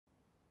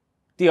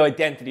The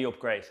identity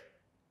upgrade.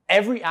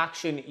 Every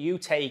action you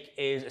take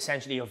is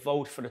essentially a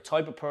vote for the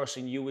type of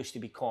person you wish to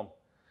become.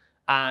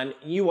 And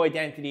new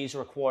identities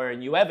require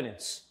new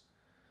evidence.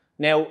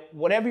 Now,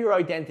 whatever your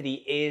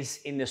identity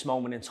is in this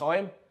moment in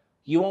time,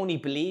 you only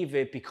believe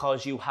it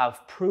because you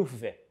have proof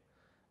of it.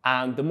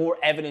 And the more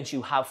evidence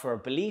you have for a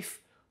belief,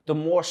 the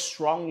more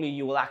strongly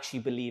you will actually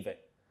believe it.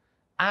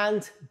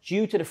 And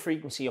due to the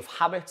frequency of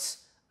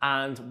habits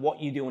and what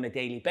you do on a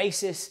daily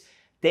basis,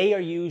 they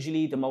are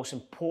usually the most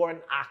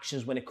important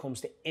actions when it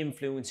comes to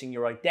influencing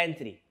your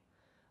identity.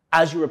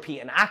 As you repeat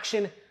an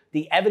action,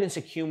 the evidence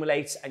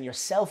accumulates and your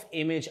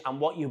self-image and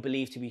what you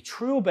believe to be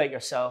true about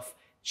yourself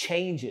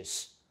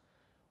changes.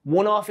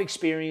 One-off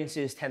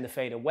experiences tend to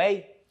fade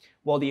away,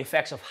 while the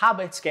effects of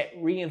habits get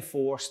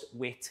reinforced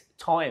with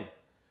time,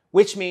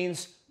 which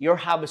means your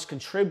habits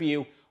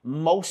contribute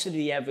most of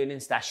the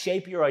evidence that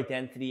shape your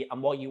identity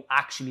and what you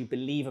actually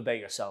believe about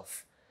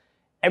yourself.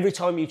 Every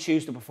time you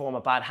choose to perform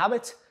a bad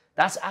habit,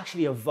 that's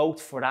actually a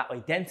vote for that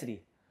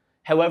identity.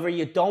 However,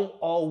 you don't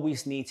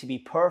always need to be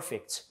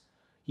perfect.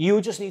 You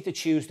just need to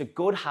choose the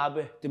good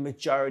habit the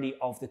majority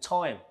of the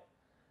time.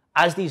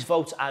 As these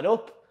votes add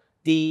up,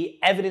 the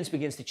evidence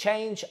begins to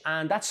change,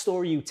 and that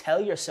story you tell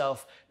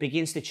yourself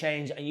begins to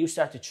change, and you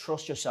start to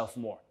trust yourself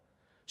more.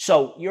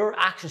 So your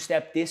action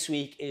step this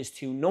week is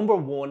to, number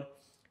one,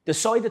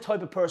 decide the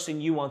type of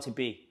person you want to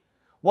be.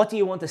 What do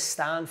you want to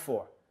stand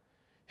for?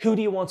 Who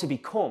do you want to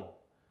become?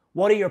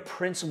 What are your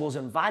principles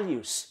and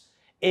values?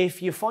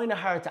 If you find it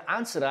hard to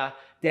answer that,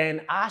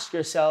 then ask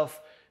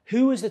yourself,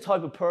 who is the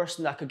type of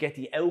person that could get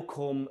the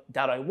outcome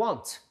that I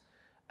want?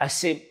 A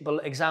simple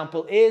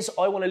example is,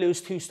 I want to lose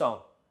 2 stone,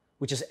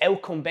 which is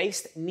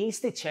outcome-based,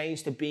 needs to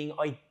change to being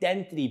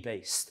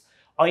identity-based.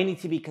 I need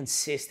to be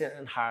consistent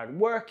and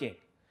hard-working.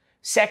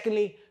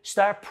 Secondly,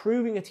 start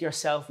proving it to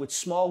yourself with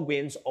small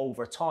wins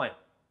over time.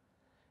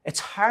 It's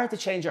hard to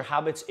change your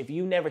habits if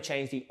you never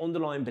change the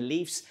underlying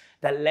beliefs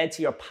that led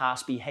to your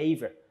past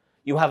behavior.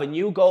 You have a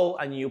new goal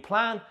and a new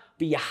plan,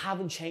 but you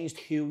haven't changed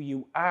who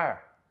you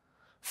are.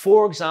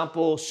 For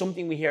example,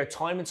 something we hear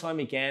time and time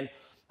again,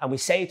 and we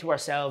say to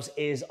ourselves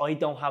is, I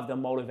don't have the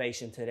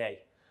motivation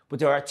today. But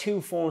there are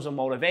 2 forms of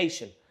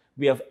motivation.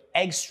 We have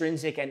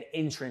extrinsic and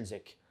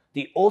intrinsic.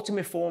 The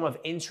ultimate form of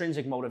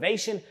intrinsic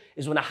motivation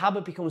is when a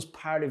habit becomes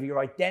part of your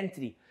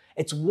identity.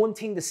 It's one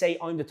thing to say,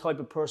 I'm the type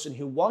of person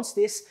who wants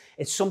this.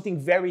 It's something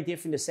very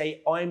different to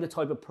say, I'm the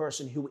type of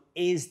person who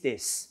is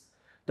this.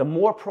 The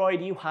more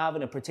pride you have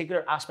in a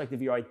particular aspect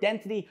of your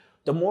identity,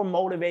 the more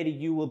motivated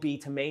you will be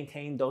to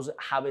maintain those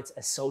habits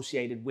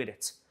associated with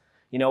it.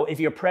 You know, if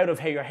you're proud of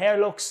how your hair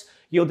looks,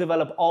 you'll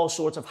develop all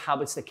sorts of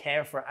habits to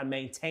care for and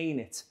maintain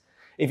it.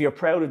 If you're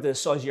proud of the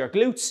size of your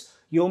glutes,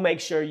 you'll make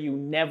sure you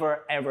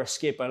never ever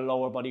skip a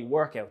lower body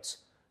workout.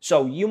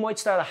 So you might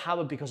start a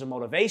habit because of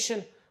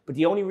motivation, but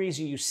the only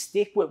reason you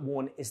stick with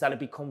one is that it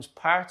becomes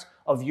part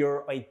of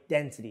your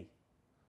identity.